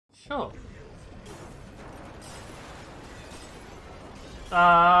Sure.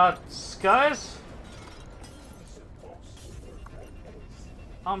 Guys?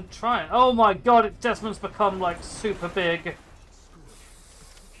 I'm trying. Oh my god, Desmond's become like super big.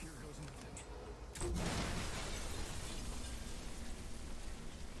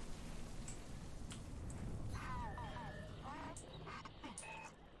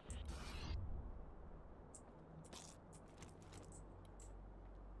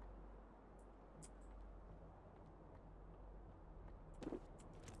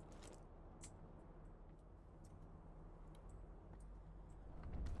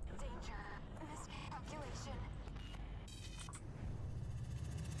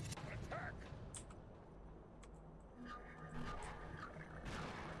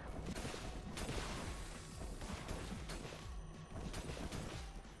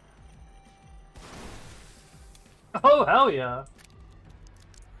 Oh, hell yeah.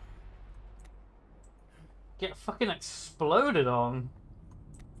 Get fucking exploded on.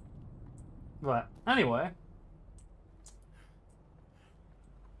 Right, anyway.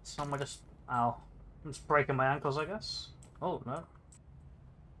 So am I just... Ow. I'm just breaking my ankles, I guess. Oh, no.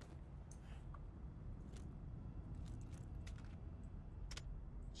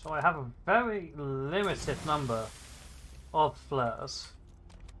 So I have a very limited number of flares.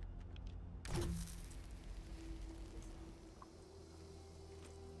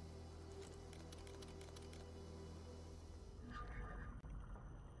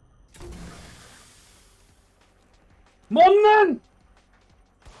 More men!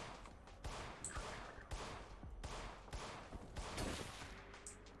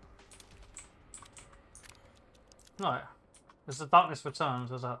 Right. Is the darkness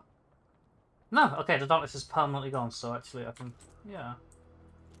returned? Is that... No! Okay, the darkness is permanently gone, so actually I can... Yeah.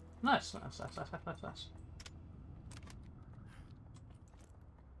 Nice, nice, nice, nice, nice, nice.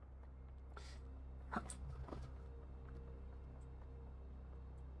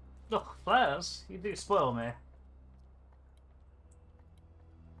 Ugh, flares? You do spoil me.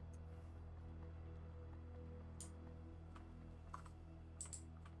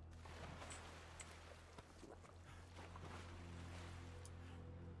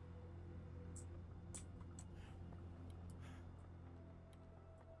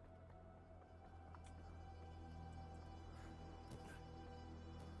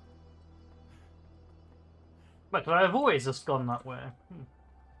 But I've always just gone that way.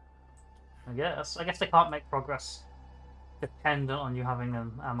 I guess they can't make progress dependent on you having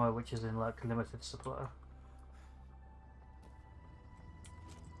an ammo which is in like limited supply.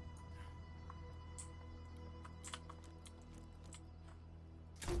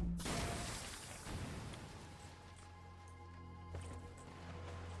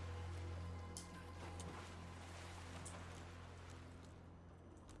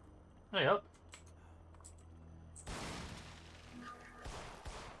 There you go.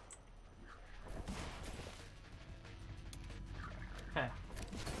 Okay.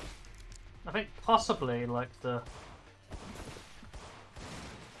 I think possibly like the...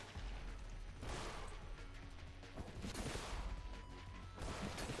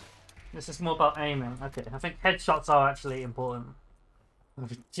 This is more about aiming. Okay, I think headshots are actually important.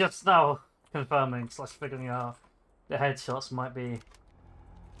 Just now confirming / figuring out the headshots might be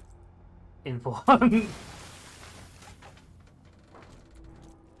important.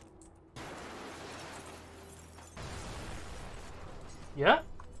 Yeah?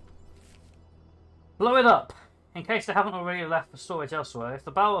 Blow it up. In case they haven't already left for storage elsewhere, if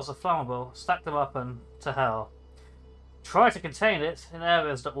the barrels are flammable, stack them up and to hell. Try to contain it in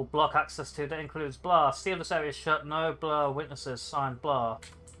areas that will block access to. That includes blah. Seal this area shut. No blah witnesses. Signed blah.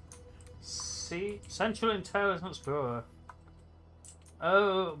 See? Central Intelligence Bureau.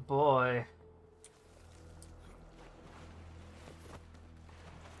 Oh boy.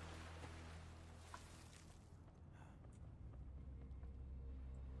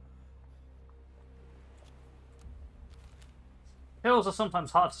 Pills are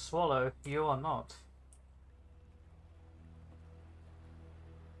sometimes hard to swallow. You are not.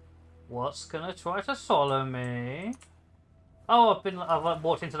 What's gonna try to swallow me? Oh, I've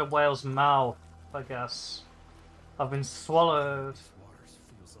walked into the whale's mouth, I guess. I've been swallowed.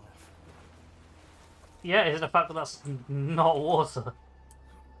 Yeah, is it the fact that that's not water?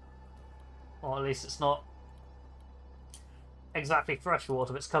 Or at least it's not exactly fresh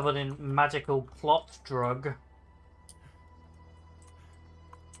water, but it's covered in magical plot drug.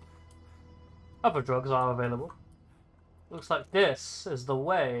 Other drugs are available. Looks like this is the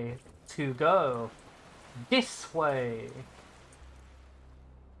way to go. This way.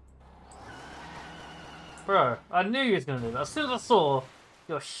 Bro, I knew he was going to do that. As soon as I saw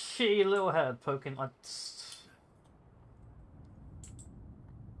Your shitty little head poking like...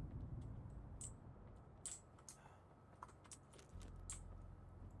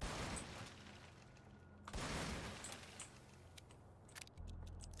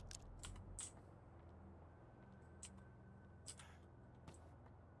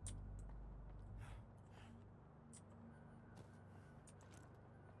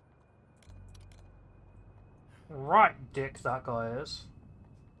 Right, dick, that guy is.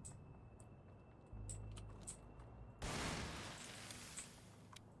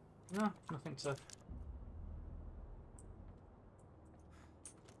 No, nothing to...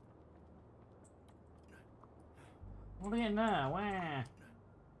 What are you now? Where?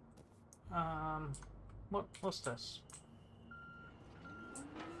 What's this?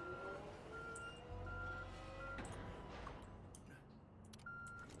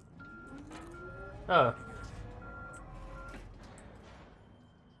 Oh.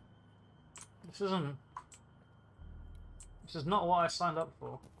 This is not what I signed up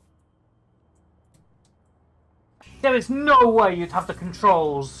for. There is no way you'd have the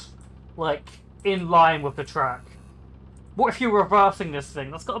controls, like, in line with the track. What if you're reversing this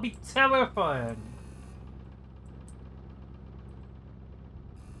thing? That's gotta be terrifying.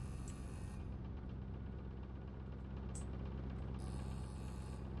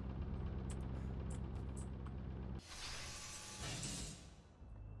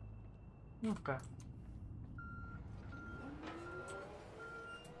 Okay.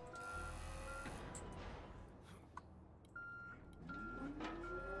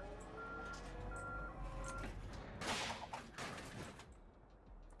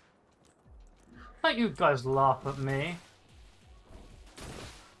 Don't you guys laugh at me.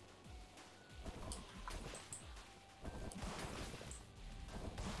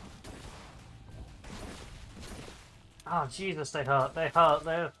 Oh, Jesus, they hurt. They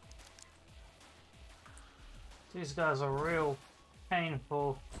hurt. These guys are real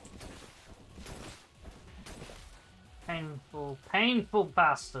painful. Painful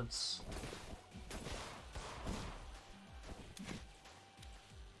bastards.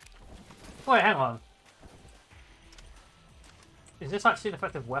 Wait, hang on. Is this actually an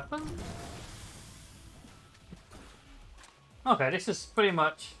effective weapon? Okay, this is pretty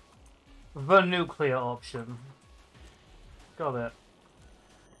much the nuclear option. Got it.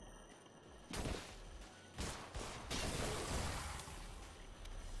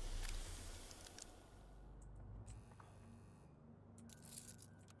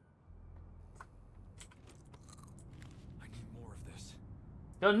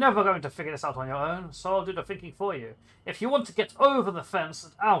 You're never going to figure this out on your own, so I'll do the thinking for you. If you want to get over the fence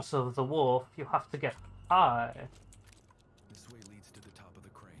and out of the wharf, you have to get high. This way leads to the top of the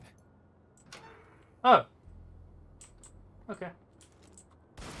crane. Oh. Okay.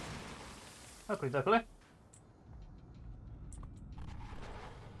 Oakley dokley.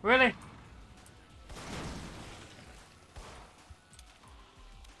 Really?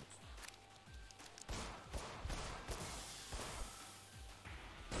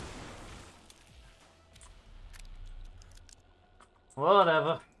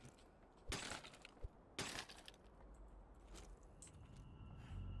 Whatever.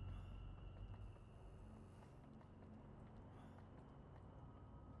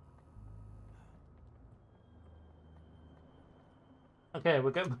 Okay,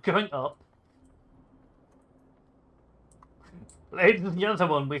 we're going up. Ladies and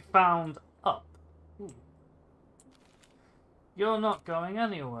gentlemen, we found up. Ooh. You're not going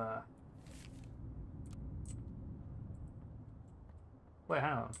anywhere. Wait,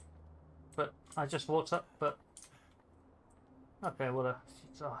 hang on. But I just walked up, but... Okay, what a...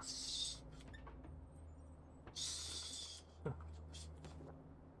 Oh,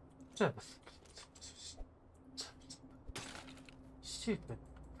 stupid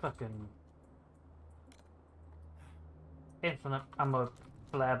fucking... infinite ammo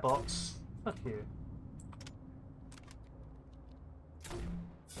flare box. Fuck you.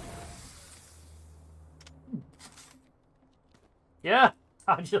 Yeah?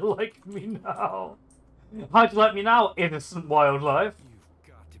 How'd you like me now? How'd you like me now, innocent wildlife?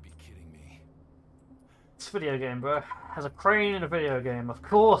 You've got to be kidding me. It's a video game, bro. There's a crane in a video game. Of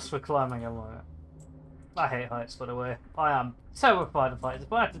course we're climbing along it. I hate heights, by the way. I am terrified of heights.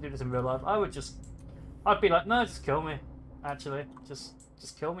 If I had to do this in real life, I'd be like, no, just kill me. Actually, just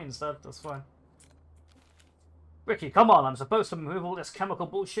kill me instead. That's fine. Ricky, come on, I'm supposed to move all this chemical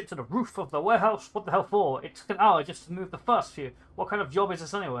bullshit to the roof of the warehouse? What the hell for? It took an hour just to move the first few. What kind of job is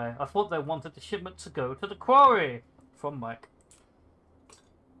this anyway? I thought they wanted the shipment to go to the quarry. From Mike.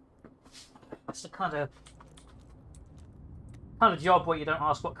 That's the kind of kind of job where you don't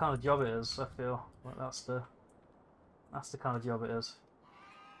ask what kind of job it is. I feel like that's the kind of job it is.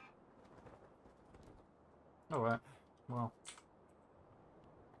 All right. Well.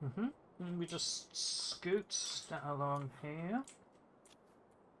 Let me just scoot down along here.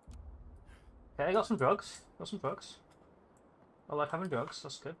 Okay, I got some drugs. Got some drugs. I like having drugs.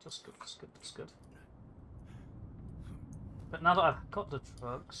 That's good. That's good. That's good. That's good. But now that I've got the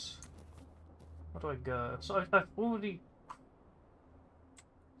drugs, where do I go? So I've already.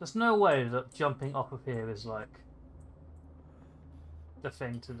 There's no way that jumping off of here is like the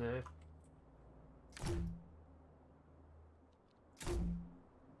thing to do.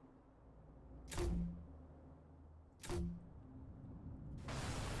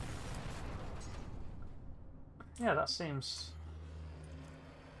 Yeah, that seems.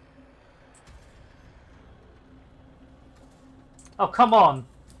 Oh, come on!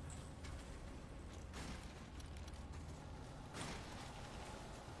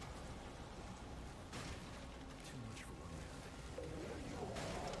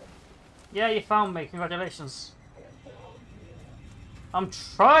 Yeah, you found me. Congratulations. I'm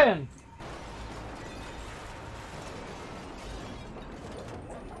trying!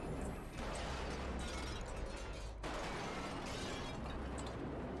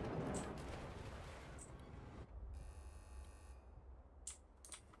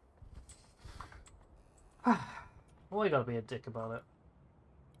 Why you gotta be a dick about it?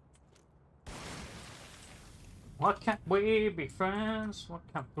 Why can't we be friends? Why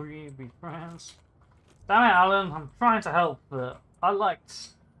can't we be friends? Damn it, Alan, I'm trying to help, but I liked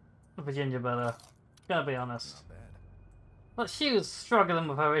Virginia better. Gonna be honest. Not bad. But she was struggling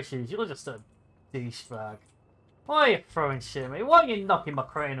with her issues. You're just a douchebag. Why are you throwing shit at me? Why are you knocking my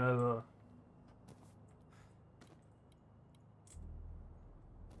crane over?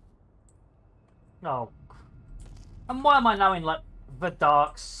 Oh. And why am I now in, like, the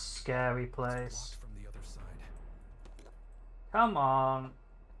dark, scary place? Blocked from the other side. Come on.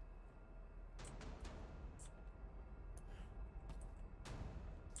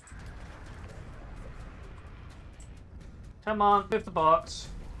 Come on, move the box.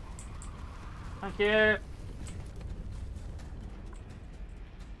 Thank you.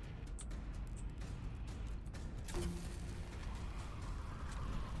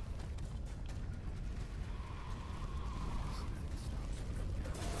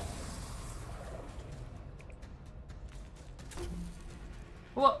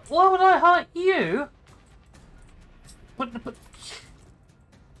 What? Why would I hurt you? But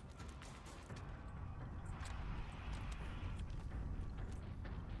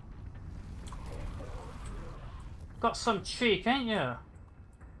got some cheek, ain't you?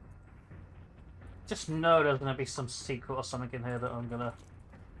 Just know there's gonna be some secret or something in here that I'm gonna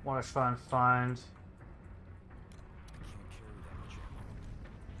want to try and find. I can't carry that much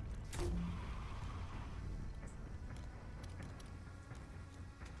ammo.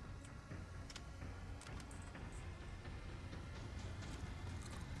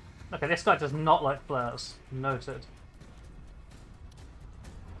 Okay, this guy does not like flares. Noted.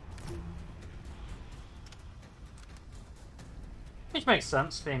 Which makes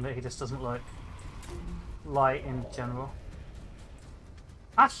sense, being that he just doesn't like light in general.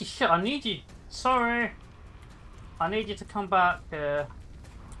 Actually, shit, I need you. Sorry. I need you to come back here.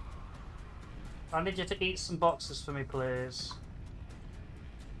 I need you to eat some boxes for me, please.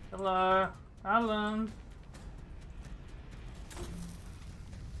 Hello, Alan.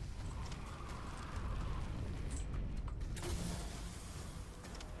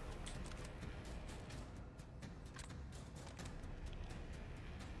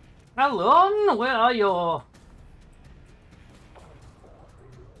 Alan, where are you?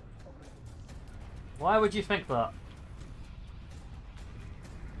 Why would you think that?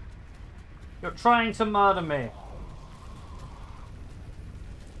 You're trying to murder me.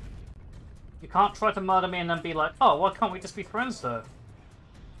 You can't try to murder me and then be like, oh, why can't we just be friends though?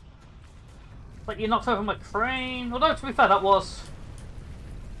 Like, you knocked over my crane. Although, to be fair, that was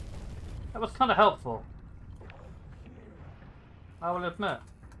kind of helpful. I will admit.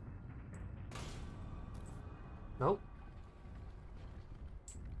 Nope.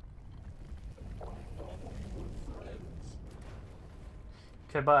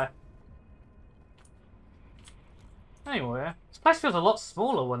 Okay, bye. Anyway, this place feels a lot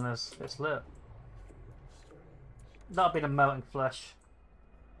smaller when it's lit. That'll be the melting flesh.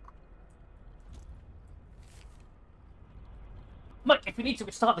 Look, if you need to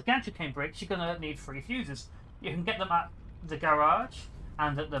restart the gantry cane brakes, you're gonna need 3 fuses. You can get them at the garage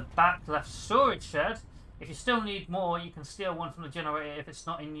and at the back left storage shed. If you still need more, you can steal one from the generator if it's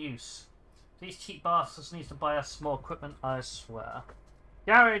not in use. These cheap bastards need to buy us more equipment, I swear.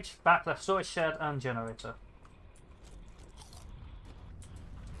 Garage, back left, storage shed, and generator.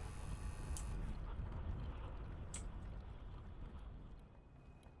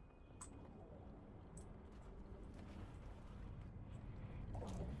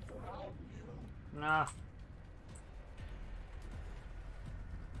 Nah.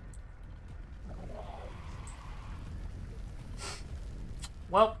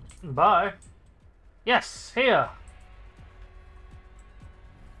 Well, bye. Yes, here.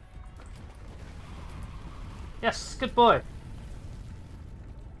 Yes, good boy.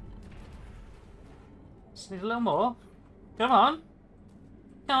 Just need a little more. Come on.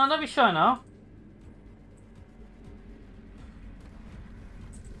 Come on, don't be shy now.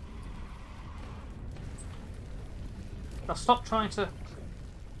 Now stop trying to...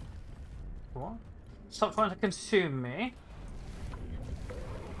 What? Stop trying to consume me.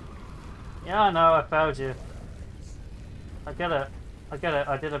 Yeah, I know, I failed you. I get it. I get it.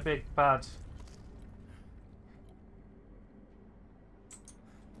 I did a big bad.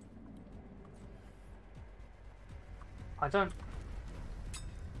 I don't...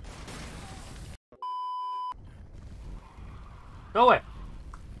 Go away!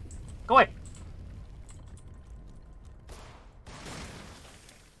 Go away!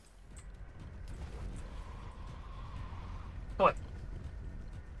 Go away!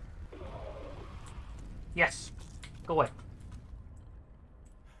 Yes! Go away.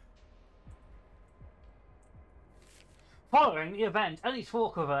 Following the event, any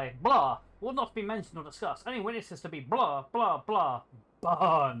talk of a blah will not be mentioned or discussed. Any witnesses to be blah, blah, blah,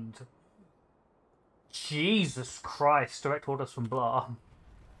 burned. Jesus Christ, direct orders from blah.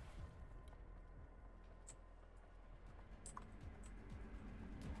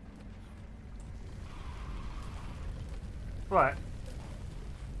 Right.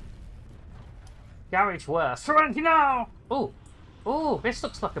 Garage where? Serenity now! Ooh. Ooh, this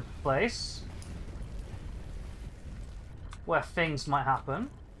looks like a place where things might happen.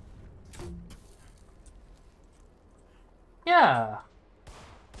 Yeah.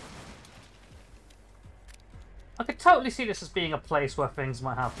 I could totally see this as being a place where things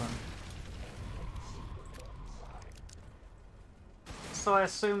might happen. So I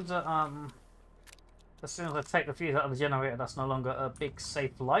assumed that, as soon as I take the fuse out of the generator, that's no longer a big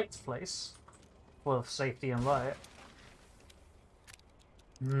safe light place. Full of safety and light.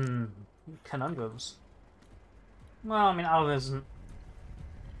 Conundrums. Well, I mean, Alan isn't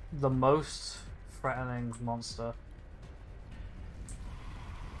the most threatening monster.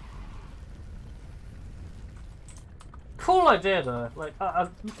 Cool idea though. Like,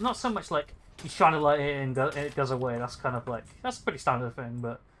 not so much like you shine a light and it goes away. That's kind of like, that's a pretty standard thing,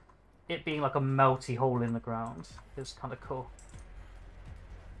 but it being like a melty hole in the ground is kind of cool.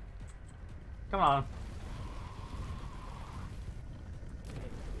 Come on.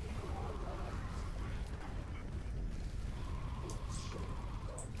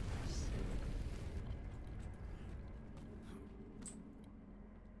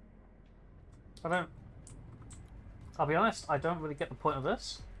 I'll be honest, I don't really get the point of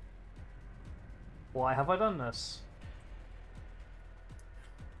this. Why have I done this?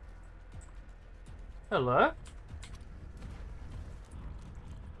 Hello?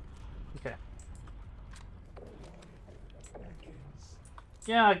 Okay.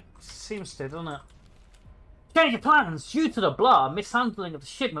 Yeah, it seems to, doesn't it? Change your plans! Due to the blah mishandling of the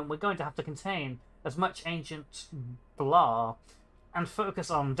shipment, we're going to have to contain as much ancient blah and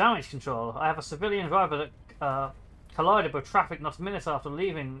focus on damage control. I have a civilian driver that collided with traffic not a minute after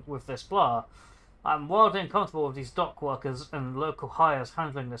leaving with this blah. I'm wildly uncomfortable with these dock workers and local hires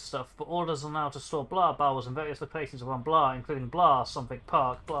handling this stuff, but orders are now to store blah barrels in various locations around blah, including blah, something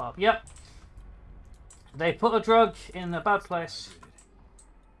park, blah. Yep. They put a drug in a bad place,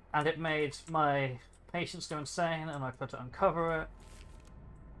 and it made my patients go insane, and I had to uncover it.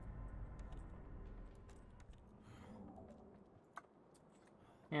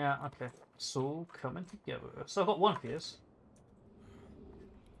 Yeah, okay. It's all coming together. So I've got one fuse.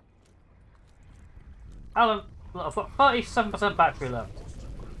 Alan, look, I've got 37% battery left.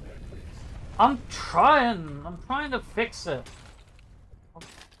 I'm trying to fix it.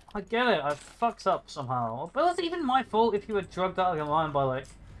 I get it, I fucked up somehow. But it's even my fault if you were drugged out of your mind by, like,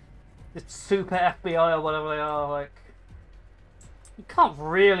 the super FBI or whatever they are, like... You can't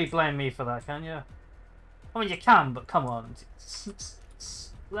really blame me for that, can you? I mean, you can, but come on.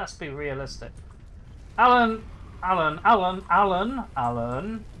 Let's be realistic. Alan!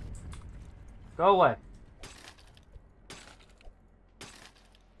 Go away.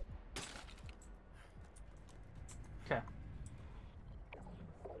 Okay.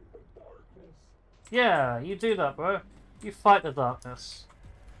 Yeah, you do that, bro. You fight the darkness.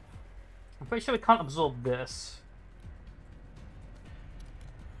 I'm pretty sure we can't absorb this.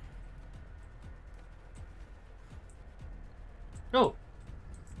 Oh!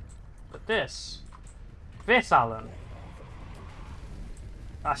 But this, Alan.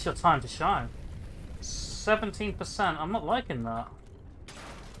 That's your time to shine. 17%. I'm not liking that.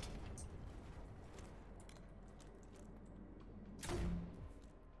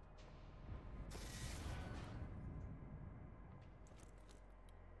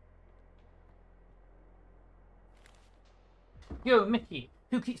 Yo, Mickey,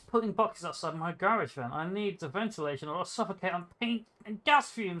 who keeps putting boxes outside my garage vent? I need the ventilation or I'll suffocate on paint and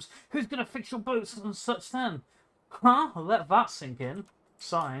gas fumes. Who's gonna fix your boots and such then? Huh? I'll let that sink in.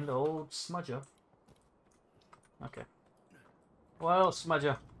 Signed, Old Smudger. Okay. Well,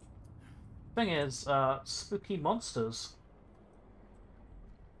 Smudger. Thing is, spooky monsters.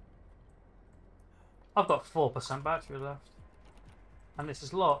 I've got 4% battery left. And this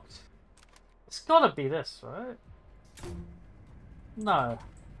is locked. It's gotta be this, right? No.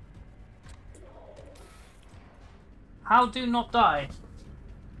 How do not die?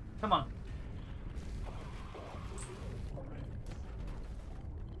 Come on.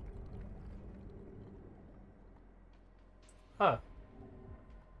 Oh.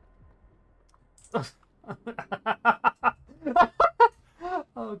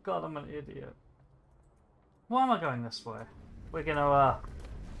 Oh god, I'm an idiot. Why am I going this way? We're gonna,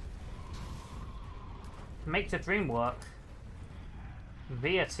 make the dream work.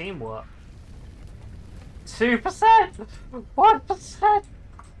 Via teamwork. 2%! 1%!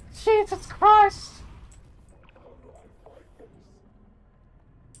 Jesus Christ!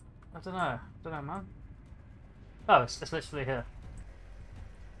 I don't know, man. Oh, it's literally here.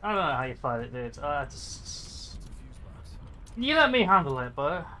 I don't know how you fight it, dude. You let me handle it,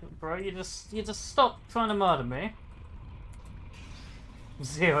 bro. You just stop trying to murder me.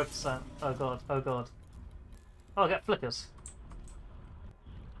 0%. Oh god, oh god. Oh, I get flickers.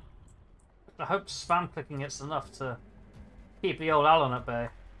 I hope spam clicking it's enough to keep the old Alan at bay.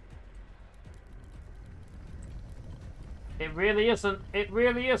 It really isn't. It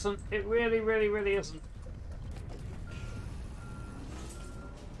really isn't. It really, really, really isn't.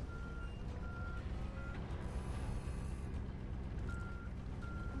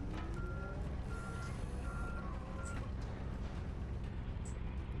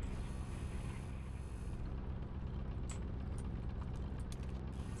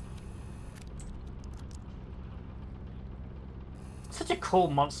 Such a cool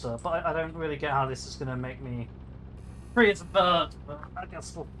monster, but I don't really get how this is going to make me free as a bird, but I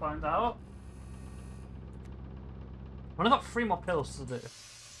guess we'll find out. I've only got 3 more pills to do.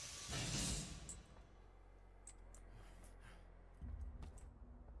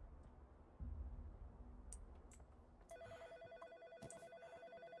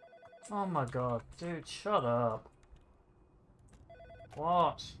 Oh my god, dude, shut up.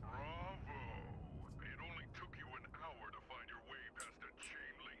 What?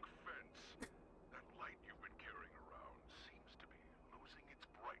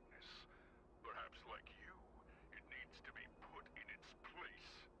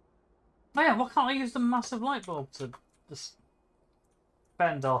 Oh yeah, why can't I use the massive light bulb to just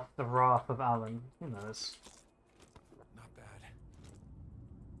fend off the wrath of Alan? Who knows? Not bad.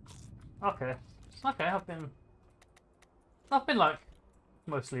 Okay. Okay, I've been like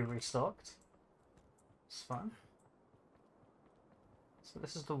mostly restocked. It's fine. So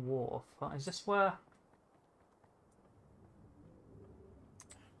this is the wharf. Is this where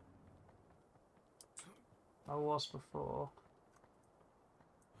I was before?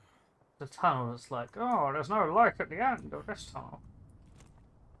 The tunnel is like, oh, there's no light at the end of this tunnel.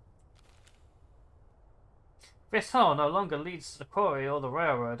 This tunnel no longer leads to the quarry or the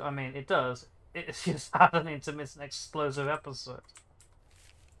railroad. I mean, it does. It's just had an intermittent explosive episode.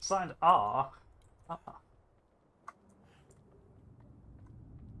 Signed R. I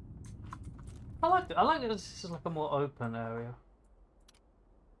like it. I like that this is like a more open area.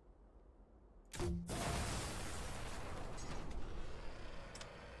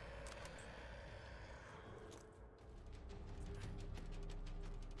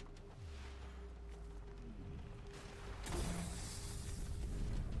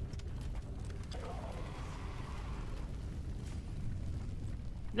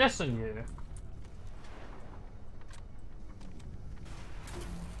 Listen, you.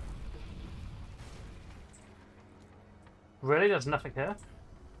 Really? There's nothing here?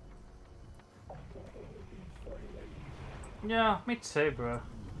 Yeah, me too, bro.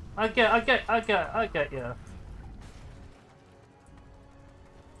 I get you.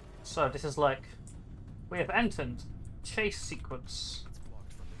 So this is like We have entered chase sequence. It's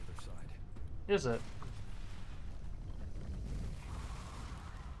blocked from the other side. Is it?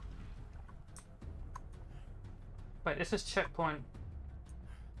 Wait, this is checkpoint.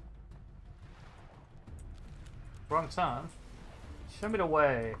 Wrong turn. Show me the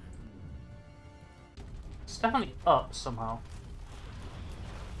way. It's definitely up somehow.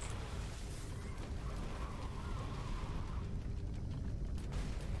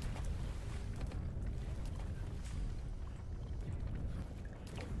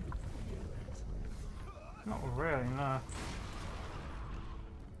 Not really, no.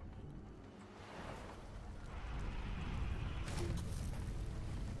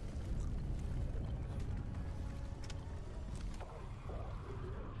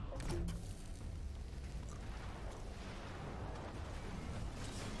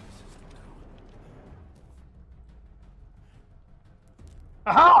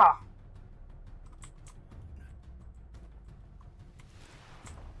 Aha!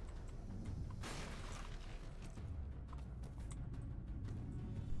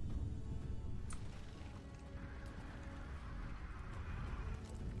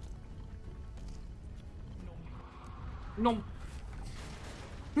 No.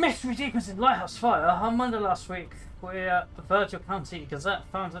 Mystery deepens in Lighthouse Fire. On Monday last week, the Virgil County Gazette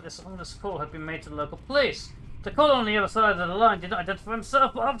found that this ominous call had been made to the local police. The caller on the other side of the line did not identify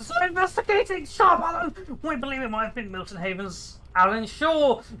himself, but after some investigating, sharp Alan, we believe it might have been Milton Haven's Alan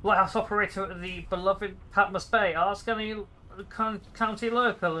Shaw, lighthouse operator at the beloved Patmos Bay, Arts County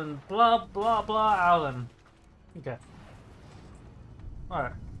local, and blah blah blah Alan. Okay.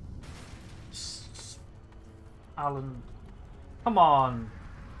 Alright. Alan. Come on.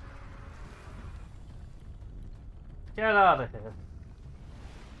 Get out of here.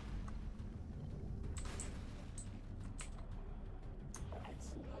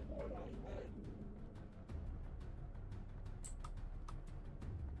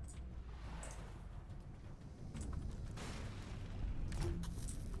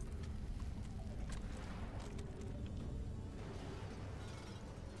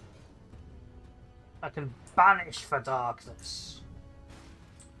 I can banish the darkness.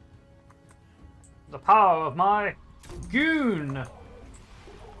 The power of my goon. I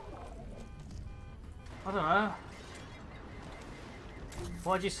don't know.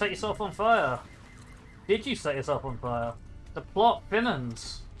 Why'd you set yourself on fire? Did you set yourself on fire? The plot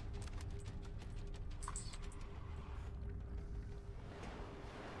thinnens.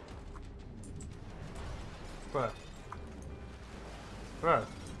 Bro. Bro.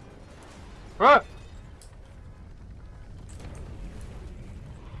 Bro!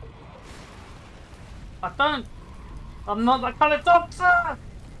 I'm not that kind of doctor!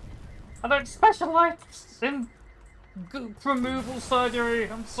 I don't specialize in goop removal surgery,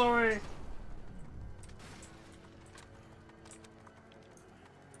 I'm sorry.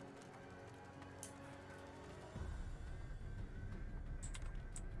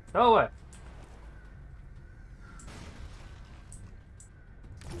 Go away.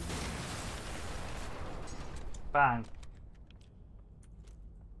 Bang.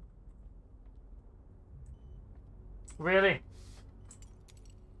 Really?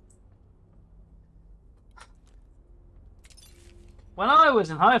 When I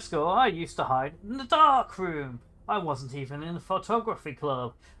was in high school, I used to hide in the dark room. I wasn't even in the photography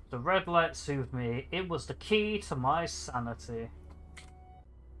club. The red light soothed me. It was the key to my sanity.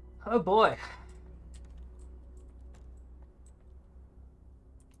 Oh boy.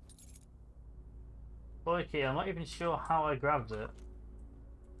 Boy key, I'm not even sure how I grabbed it.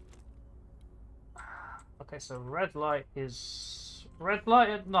 Okay, so red light is... Red light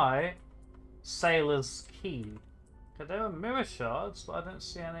at night, sailor's key. Okay, there are mirror shards, but I don't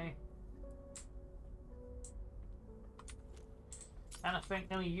see any... Anything,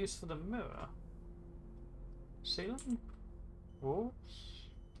 any use for the mirror? Ceiling? Walls?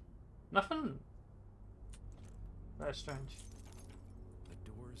 Nothing? Very strange.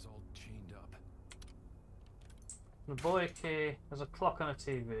 The door's all chained up. The boy key, there's a clock on a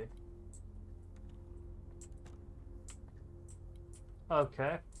TV.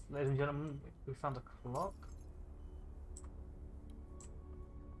 Okay, ladies and gentlemen, we found a clock.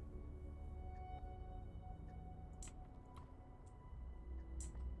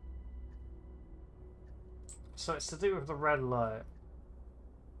 So it's to do with the red light.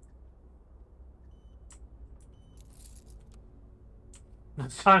 I'm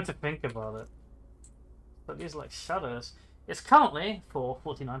trying to think about it. But these are like shadows. It's currently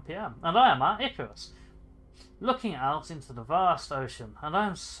 4:49 PM, and I am at Icarus, looking out into the vast ocean, and I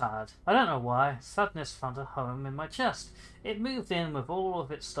am sad. I don't know why. Sadness found a home in my chest. It moved in with all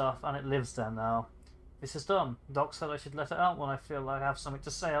of its stuff, and it lives there now. This is dumb. Doc said I should let it out when I feel like I have something to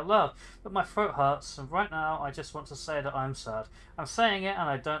say out loud, but my throat hurts, and right now I just want to say that I'm sad. I'm saying it, and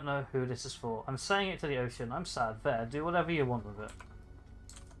I don't know who this is for. I'm saying it to the ocean. I'm sad. There, do whatever you want with it.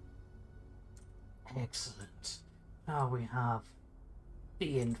 Excellent. Now we have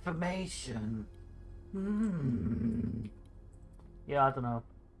the information. Yeah, I don't know.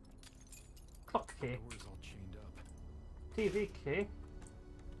 Clock key. Door's all chained up. TV key.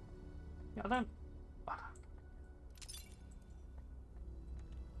 Yeah, I don't.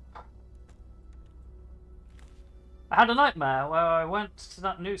 I had a nightmare where I went to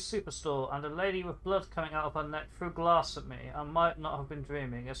that new superstore and a lady with blood coming out of her neck threw glass at me. I might not have been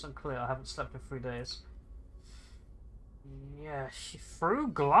dreaming. It's unclear. I haven't slept in 3 days. Yeah, she threw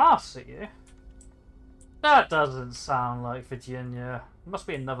glass at you? That doesn't sound like Virginia. It must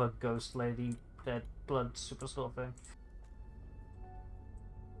be another ghost lady, dead blood superstore thing.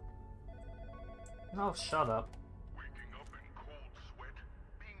 Oh, shut up. Waking up in cold sweat,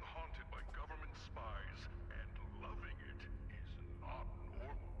 being haunted by government spies, and loving it is not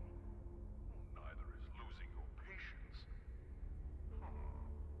normal. Neither is losing your patience.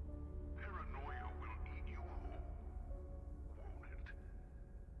 Paranoia will eat you whole, won't it?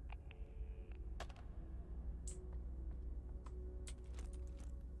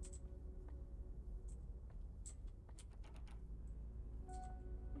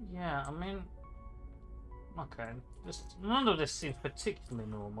 Yeah, I mean... Okay, none of this seems particularly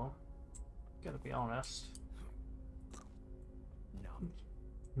normal. Gotta be honest.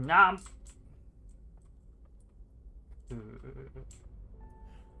 Nom. Okay.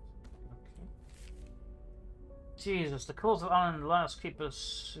 Jesus, the cause of Alan Last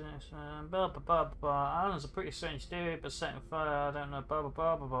Keepers. Blah blah blah blah. Alan's a pretty strange dude, but setting fire. I don't know. Blah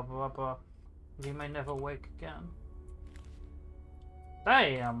blah blah blah blah blah. He may never wake again.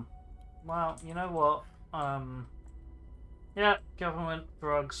 Damn. Well, you know what? Yeah, government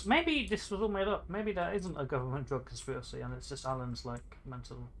drugs. Maybe this was all made up. Maybe there isn't a government drug conspiracy and it's just Alan's, like,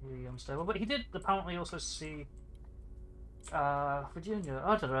 mentally unstable. But he did apparently also see, Virginia.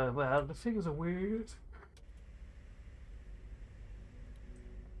 I don't know, well, the figures are weird.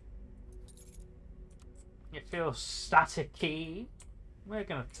 It feels staticky. We're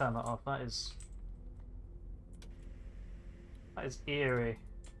gonna turn that off. That is eerie.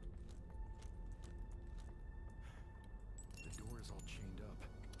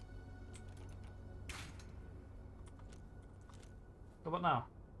 What now?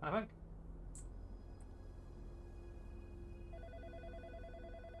 I think.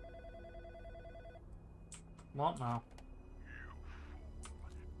 What now?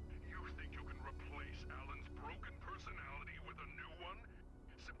 You think you can replace Alan's broken personality with a new one?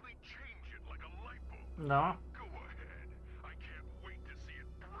 Simply change it like a light bulb. No. Go ahead. I can't wait to see it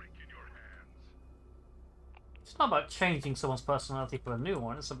break in your hands. It's not about changing someone's personality for a new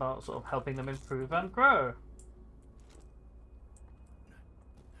one. It's about sort of helping them improve and grow.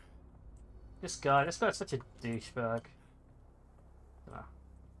 This guy's such a douchebag. Ah.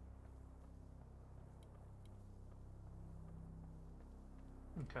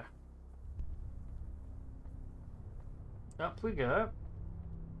 Okay. Up we go.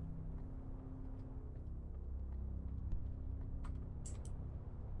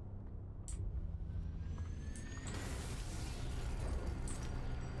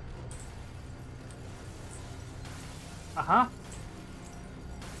 Uh-huh.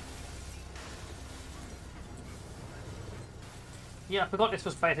 Yeah, I forgot this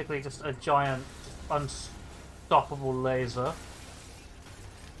was basically just a giant, unstoppable laser.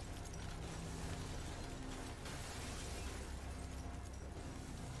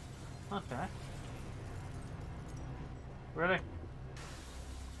 Okay. Really?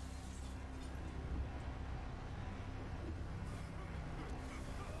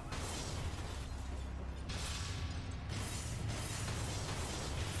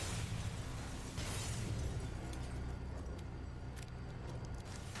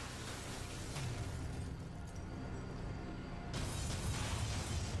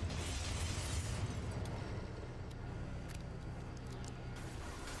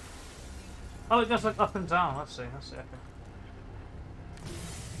 Oh, it goes like up and down. Let's see. Okay.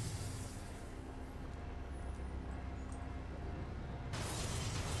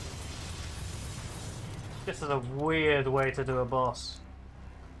 This is a weird way to do a boss.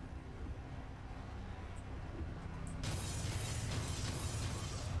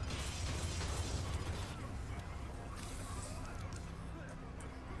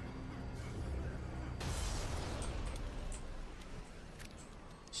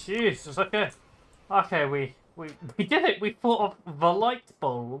 Jesus, okay. Okay, we did it. We thought of the light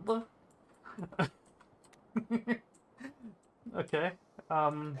bulb. Okay.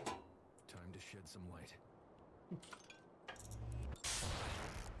 Time to shed some light.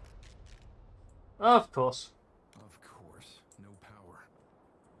 Of course. Of course, no power.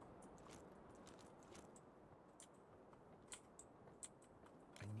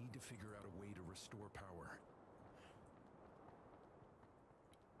 I need to figure out a way to restore power.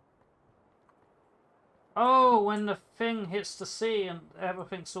 Oh, when the thing hits the sea and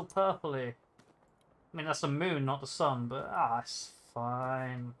everything's all purpley. I mean, that's the moon, not the sun, but it's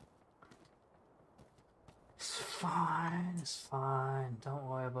fine. It's fine, it's fine. Don't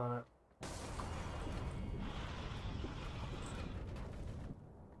worry about it.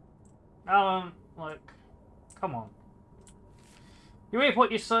 Alan, like, come on. You reap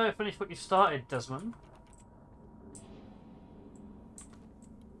what you sow, finish what you started, Desmond.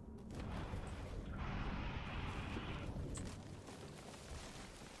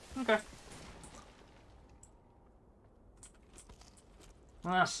 Okay.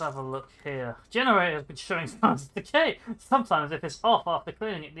 Let's have a look here. Generator has been showing signs of decay. Sometimes if it's off after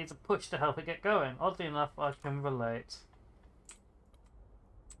cleaning, it needs a push to help it get going. Oddly enough, I can relate.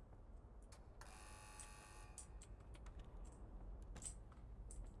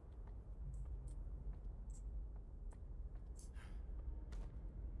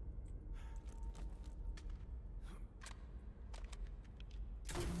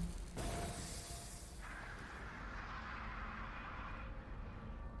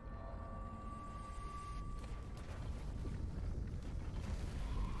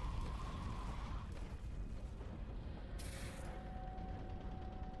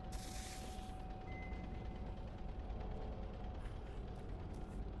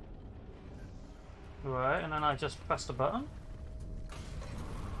 Right, and then I just press the button.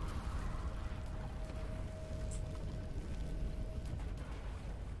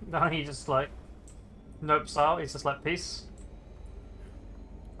 Then he just like nopes out, he's just like peace.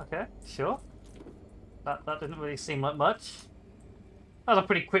 Okay, sure. That didn't really seem like much. That was a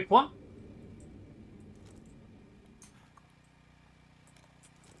pretty quick one.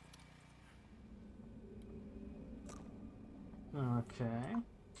 Okay.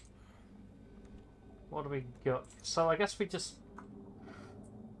 What do we got? So I guess we just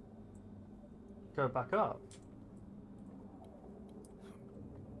go back up.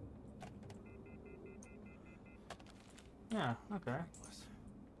 Yeah, okay.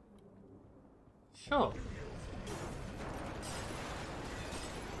 Sure.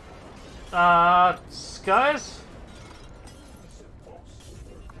 Guys?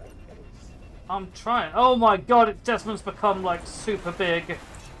 I'm trying. Oh my god, Desmond's become like super big.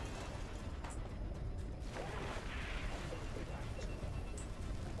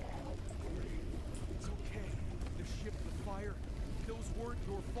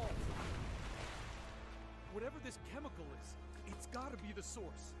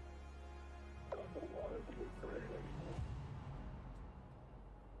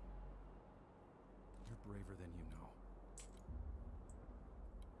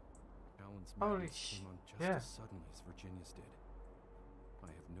 Holy shit. Yeah. As suddenly as Virginia's did. I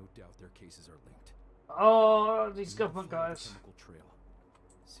have no doubt their cases are linked. Oh, these government Follow the guys. chemical trail.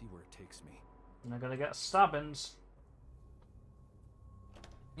 See where it takes me. And they're gonna get stabbings.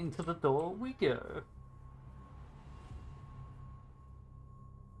 Into the door we go.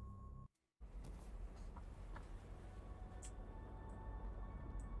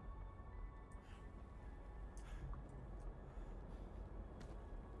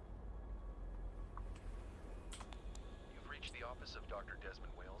 The office of Dr.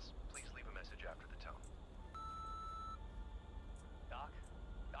 Desmond Wales. Please leave a message after the tone. Doc?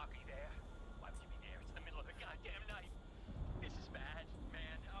 Doc, are you there? Why would you be there? It's the middle of the goddamn night. This is bad,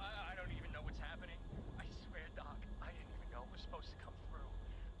 man. I don't even know what's happening. I swear, Doc, I didn't even know it was supposed to come through.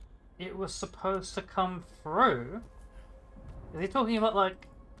 It was supposed to come through? Is he talking about like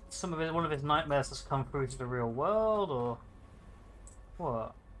one of his nightmares has come through to the real world, or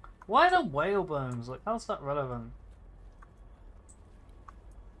what? Why the whale bones? Like, how's that relevant?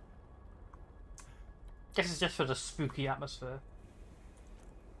 Guess it's just for the spooky atmosphere.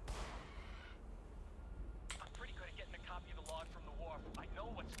 I'm pretty good at getting a copy of the log from the wharf. I know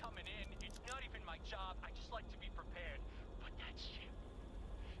what's coming in. It's not even my job. I just like to be prepared. But that ship,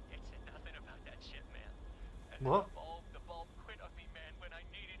 it said nothing about that ship, man. And What? The bulb quit on me, man. When I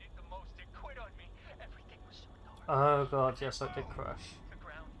needed it the most, it quit on me. Everything was so dark. Oh god, yes, that did crash. The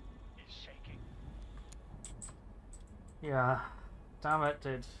ground is shaking. Yeah, damn it,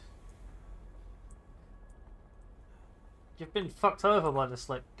 dude. You've been fucked over by this,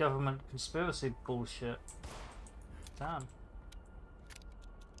 like, government conspiracy bullshit. Damn.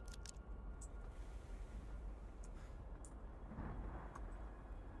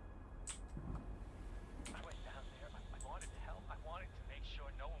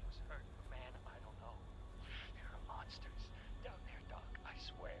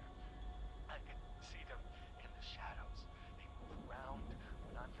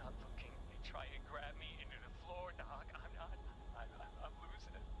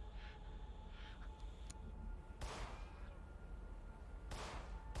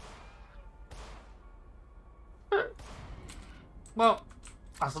 Well,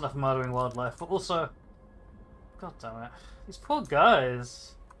 that's enough murdering wildlife, but also... God damn it. These poor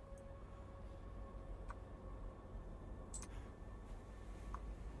guys.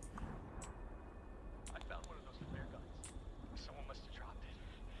 I found one of those flare guns. Someone must have dropped it.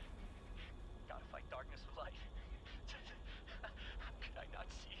 Gotta fight darkness with light. How could I not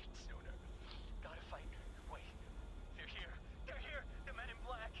see it sooner? Gotta fight. Wait. They're here. They're here. The men in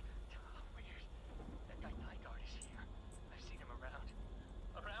black. Oh, weird. That guy Nygaard is here. I've seen him around.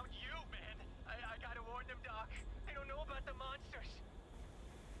 Around you, man. I gotta warn them, Doc. They don't know about the monsters.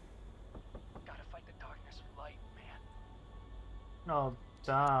 Gotta fight the darkness with light, man. Oh,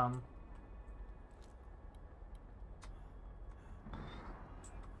 damn.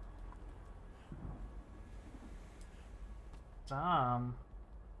 Damn.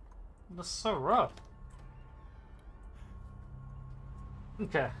 That's so rough.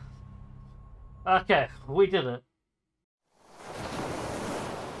 Okay. Okay, we did it.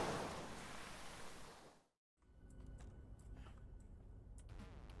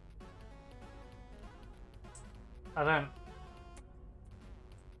 I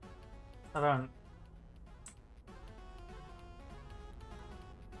don't.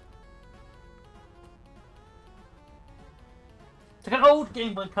 It's like an old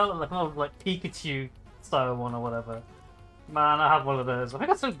Game Boy Color, like an old like Pikachu style one or whatever. Man, I have one of those. I think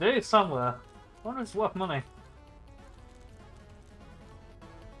I still do somewhere. I wonder if it's worth money.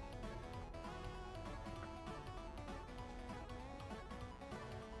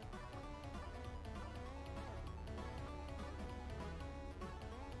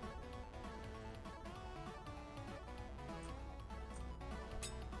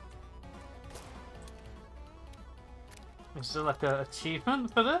 Is there like an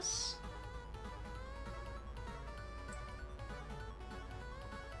achievement for this?